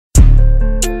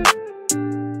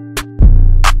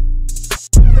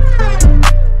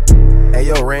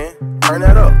friend. Turn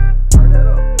that up.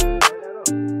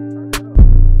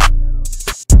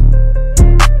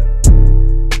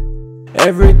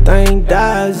 Everything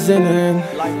dies in the end.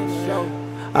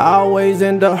 I always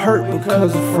end up hurt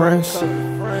because of friends.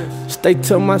 Stay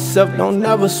to myself, don't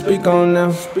never speak on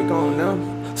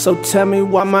them. So tell me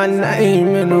why my name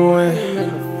in the wind.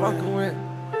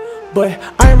 But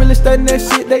I ain't really studying that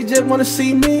shit, they just wanna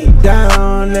see me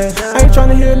down there. I ain't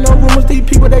tryna hear no rumors, these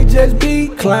people, they just be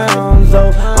clowns. Oh,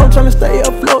 I'm tryna stay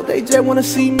afloat, they just wanna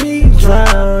see me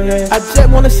drown. Yeah. I just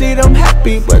wanna see them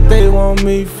happy, but they want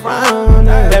me frown.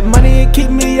 That money, it keep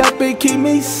me up, it keep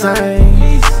me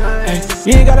sane. Hey,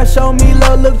 you ain't gotta show me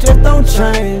love, look, just don't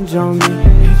change on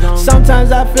me.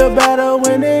 Sometimes I feel better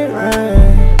when it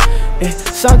rains.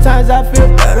 Sometimes I feel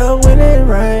better when it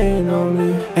rain on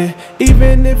me. And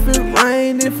even if it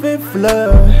rain, if it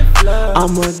flood,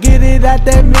 I'ma get it out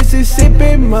that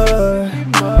Mississippi mud.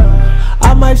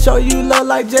 I might show you love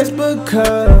like just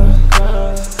because.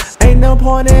 Ain't no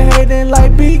point in hating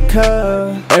like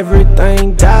because.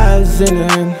 Everything dies in the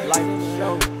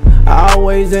end. I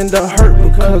always end up hurt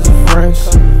because of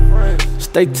friends.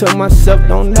 Stay to myself,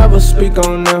 don't never speak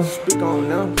on them.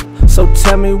 So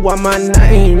tell me why my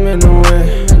name in the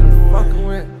wind.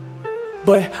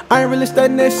 But I ain't really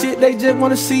studying that shit, they just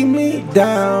wanna see me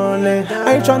down. And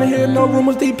I ain't tryna hear no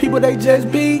rumors, these people, they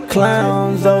just be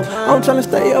clowns. Oh, I'm tryna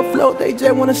stay afloat, they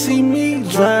just wanna see me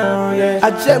drown. Yeah.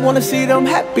 I just wanna see them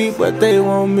happy, but they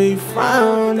want me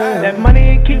frown. That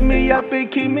money, it keep me up,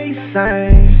 it keep me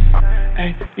sane.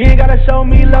 Hey, you ain't gotta show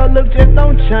me love, look, just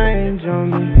don't change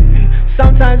on me.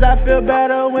 Sometimes I feel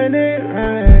better when it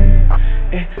rains.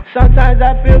 Sometimes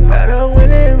I feel better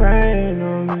when it rains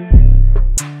on me.